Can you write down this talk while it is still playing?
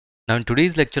Now in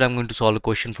today's lecture, I'm going to solve a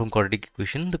question from quadratic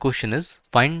equation. The question is,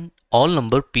 find all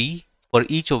number p for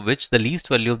each of which the least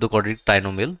value of the quadratic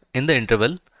trinomial in the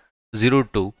interval 0 to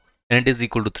 2 and it is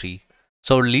equal to 3.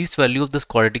 So our least value of this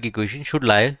quadratic equation should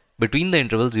lie between the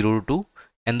interval 0 to 2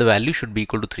 and the value should be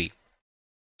equal to 3.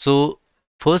 So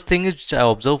first thing which I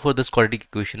observe for this quadratic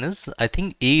equation is I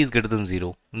think a is greater than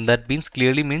 0. And that means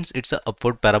clearly means it's an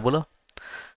upward parabola.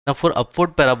 Now for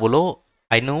upward parabola,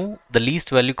 I know the least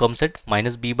value comes at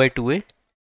minus b by 2a.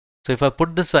 So if I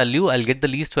put this value, I'll get the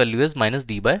least value as minus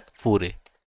d by 4a.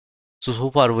 So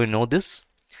far we know this.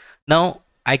 Now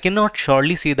I cannot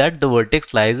surely say that the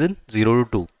vertex lies in 0 to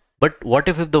 2. But what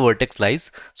if the vertex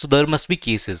lies? So there must be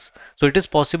cases. So it is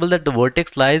possible that the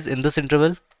vertex lies in this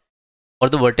interval or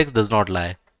the vertex does not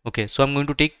lie. Okay, so I'm going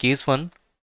to take case 1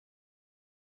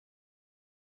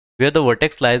 where the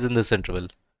vertex lies in this interval.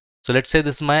 So let's say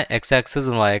this is my x-axis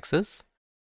and y-axis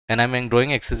and I'm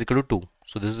drawing x is equal to 2.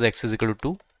 So this is x is equal to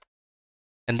 2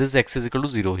 and this x is equal to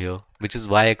 0 here, which is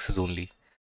y-axis only.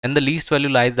 And the least value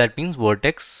lies, that means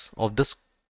vertex of this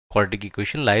quadratic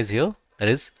equation lies here, that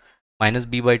is minus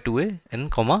b by 2a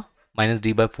and comma minus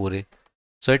d by 4a.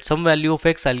 So at some value of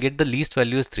x, I'll get the least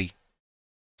value as 3.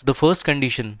 So the first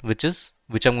condition which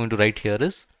I'm going to write here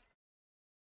is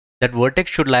that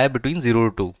vertex should lie between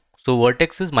 0 to 2. So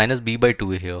vertex is minus b by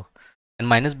 2a here and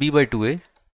minus b by 2a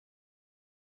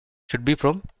should be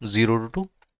from 0 to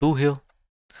 2 here.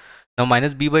 Now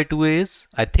minus b by 2a is,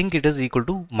 I think it is equal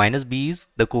to minus b is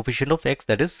the coefficient of x,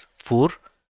 that is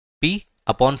 4p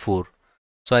upon 4.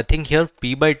 So I think here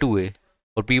p by 2a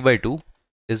or p by 2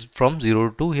 is from 0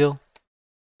 to 2 here.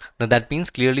 Now that means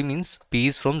clearly means p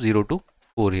is from 0 to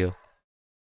 4 here.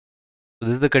 So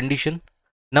this is the condition.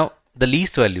 Now the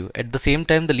least value, at the same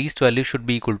time the least value should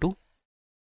be equal to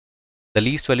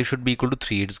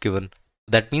 3, it's given.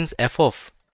 That means f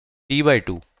of p by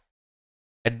 2.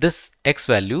 At this x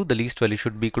value, the least value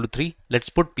should be equal to 3. Let's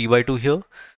put p by 2 here.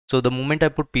 So the moment I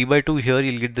put p by 2 here,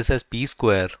 you'll get this as p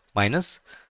square minus,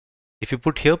 if you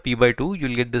put here p by 2,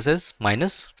 you'll get this as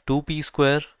minus 2p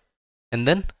square and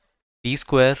then p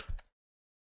square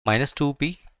minus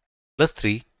 2p plus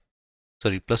 3,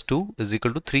 plus 2 is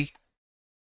equal to 3.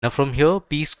 Now from here,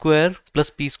 p square plus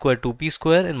p square, 2p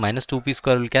square and minus 2p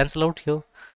square will cancel out here.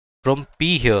 From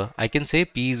p here, I can say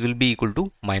p will be equal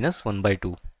to minus 1 by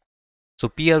 2. So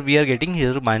p we are getting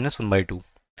here minus 1 by 2.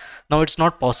 Now it's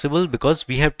not possible because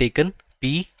we have taken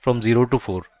p from 0 to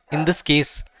 4. In this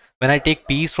case, when I take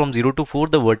p's from 0 to 4,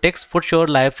 the vertex for sure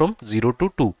lie from 0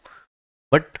 to 2.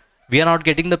 But we are not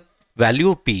getting the value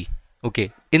of p,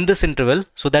 okay, in this interval,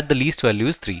 so that the least value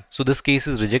is 3. So this case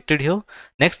is rejected here.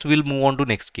 Next we'll move on to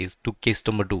next case, to case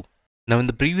number 2. Now in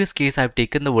the previous case, I have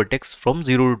taken the vertex from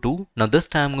 0 to 2. Now this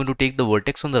time I'm going to take the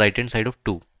vertex on the right hand side of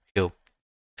 2 here.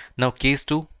 Now case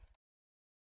 2.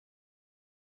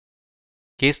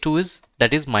 Case 2 is,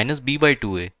 that is minus b by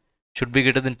 2a should be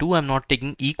greater than 2. I'm not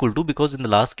taking equal to because in the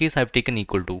last case I've taken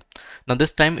equal to. Now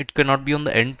this time it cannot be on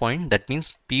the end point. That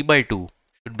means p by 2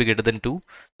 should be greater than 2.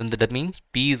 Then that means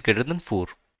p is greater than 4.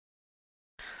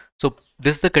 So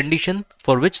this is the condition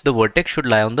for which the vertex should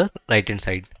lie on the right hand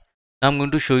side. Now I'm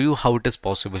going to show you how it is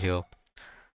possible here.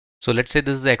 So let's say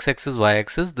this is x-axis,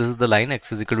 y-axis. This is the line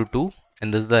x is equal to 2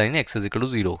 and this is the line x is equal to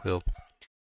 0 here.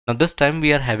 Now this time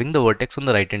we are having the vertex on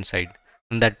the right hand side.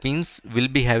 And that means we'll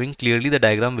be having, clearly the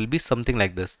diagram will be something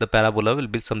like this. The parabola will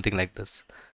be something like this.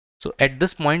 So at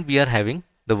this point we are having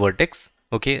the vertex,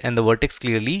 okay, and the vertex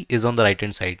clearly is on the right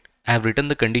hand side. I have written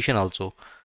the condition also.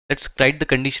 Let's write the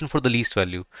condition for the least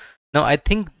value. Now I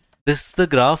think this is the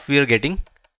graph we are getting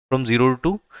from 0 to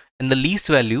 2 and the least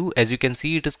value, as you can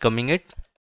see, it is coming at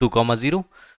 2, 0,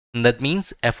 and that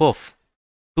means f of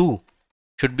 2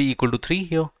 should be equal to 3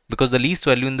 here because the least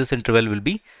value in this interval will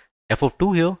be f of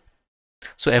 2 here.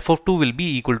 So f of 2 will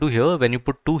be equal to, here when you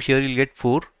put 2 here you'll get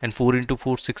 4 and 4 into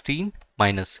 4 16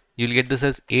 minus, you'll get this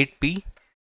as 8p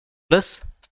plus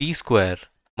p square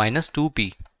minus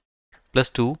 2p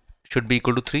plus 2 should be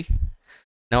equal to 3.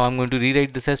 Now I'm going to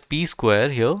rewrite this as p square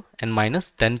here and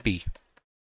minus 10p.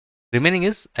 Remaining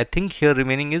is, I think here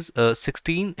remaining is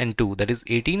 16 and 2, that is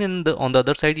 18, and on the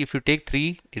other side if you take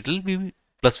 3 it will be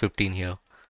plus 15 here.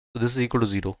 So this is equal to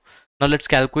 0. Now let's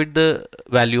calculate the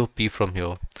value of p from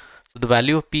here. So the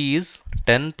value of p is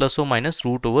 10 plus or minus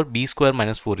root over b square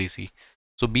minus 4ac.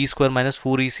 So b square minus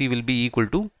 4ac will be equal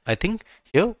to, I think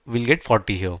here we'll get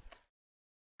 40 here.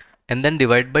 And then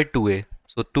divide by 2a,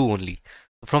 so 2 only.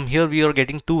 From here we are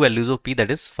getting two values of p,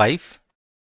 that is 5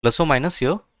 plus or minus,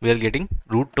 here we are getting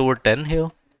root over 10 here.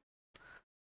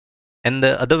 And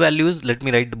the other values, let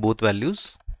me write both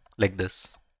values like this.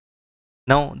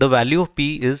 Now the value of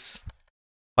p is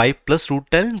 5 plus root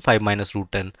 10 and 5 minus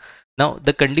root 10. Now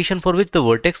the condition for which the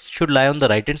vertex should lie on the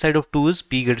right hand side of 2 is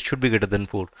should be greater than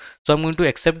 4. So I'm going to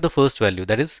accept the first value,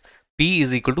 that is p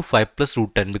is equal to 5 plus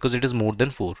root 10 because it is more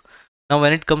than 4. Now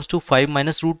when it comes to 5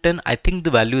 minus root 10, I think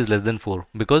the value is less than 4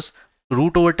 because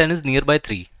root over 10 is nearby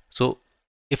 3. So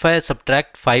if I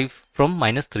subtract 5 from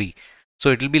minus 3,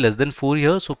 so it will be less than 4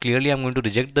 here. So clearly I'm going to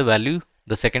reject the value,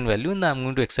 the second value, and I'm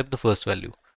going to accept the first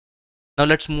value. Now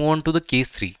let's move on to the case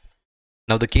 3.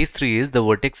 Now the case 3 is the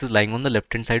vertex is lying on the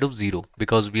left hand side of 0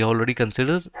 because we already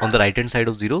considered on the right hand side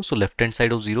of 0. So left hand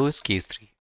side of 0 is case 3.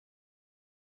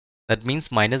 That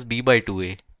means minus b by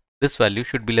 2a. This value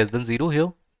should be less than 0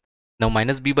 here. Now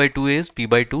minus b by 2a is p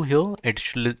by 2 here. It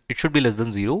should be less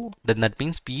than 0. Then that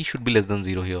means p should be less than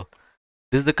 0 here.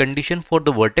 This is the condition for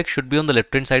the vertex should be on the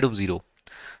left hand side of 0.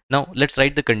 Now let's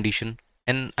write the condition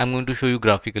and I'm going to show you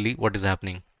graphically what is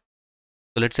happening.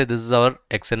 So let's say this is our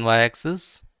x and y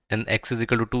axis, and x is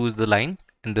equal to 2 is the line,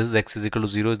 and this is x is equal to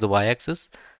 0 is the y axis.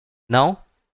 Now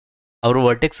our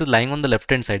vertex is lying on the left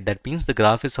hand side. That means the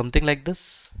graph is something like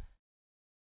this.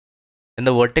 And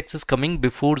the vertex is coming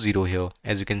before 0 here.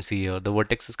 As you can see here, the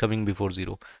vertex is coming before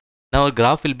 0. Now our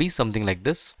graph will be something like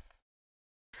this.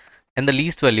 And the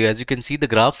least value, as you can see, the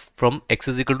graph from x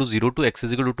is equal to 0 to x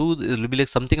is equal to 2, it will be like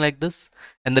something like this.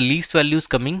 And the least value is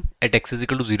coming at x is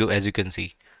equal to 0, as you can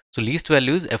see. So least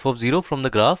value is f of 0 from the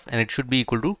graph, and it should be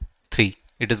equal to 3.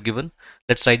 It is given.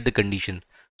 Let's write the condition.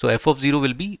 So f of 0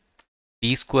 will be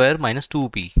p square minus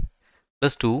 2p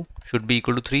plus 2 should be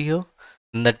equal to 3 here.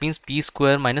 And that means p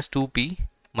square minus 2p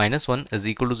minus 1 is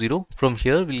equal to 0. From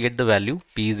here we'll get the value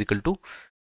p is equal to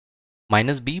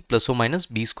minus b plus or minus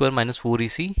b square minus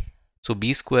 4ac. So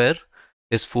b square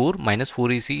is 4 minus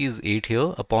 4ac is 8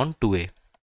 here upon 2a.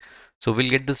 So we'll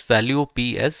get this value of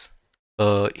p as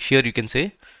here you can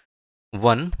say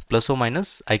 1 plus or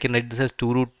minus, I can write this as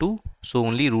 2 root 2, so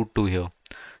only root 2 here.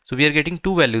 So we are getting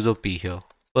two values of p here.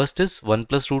 First is 1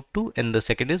 plus root 2 and the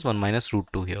second is 1 minus root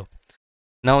 2 here.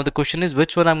 Now the question is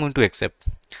which one I'm going to accept.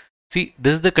 See,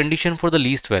 this is the condition for the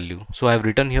least value. So I have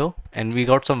written here and we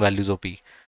got some values of p.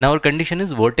 Now our condition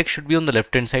is vertex should be on the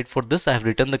left hand side. For this I have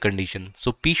written the condition.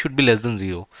 So p should be less than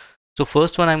 0. So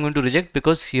first one I'm going to reject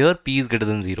because here p is greater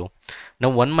than 0. Now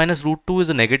 1 minus root 2 is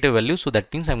a negative value, so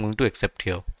that means I'm going to accept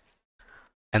here.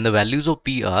 And the values of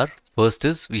p are, first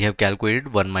is we have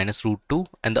calculated 1 minus root 2,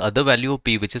 and the other value of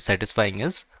p which is satisfying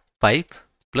is 5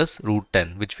 plus root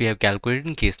 10, which we have calculated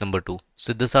in case number 2.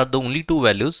 So these are the only two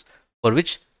values for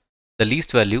which the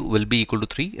least value will be equal to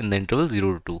 3 in the interval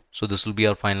 0 to 2. So this will be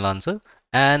our final answer,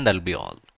 and that'll be all.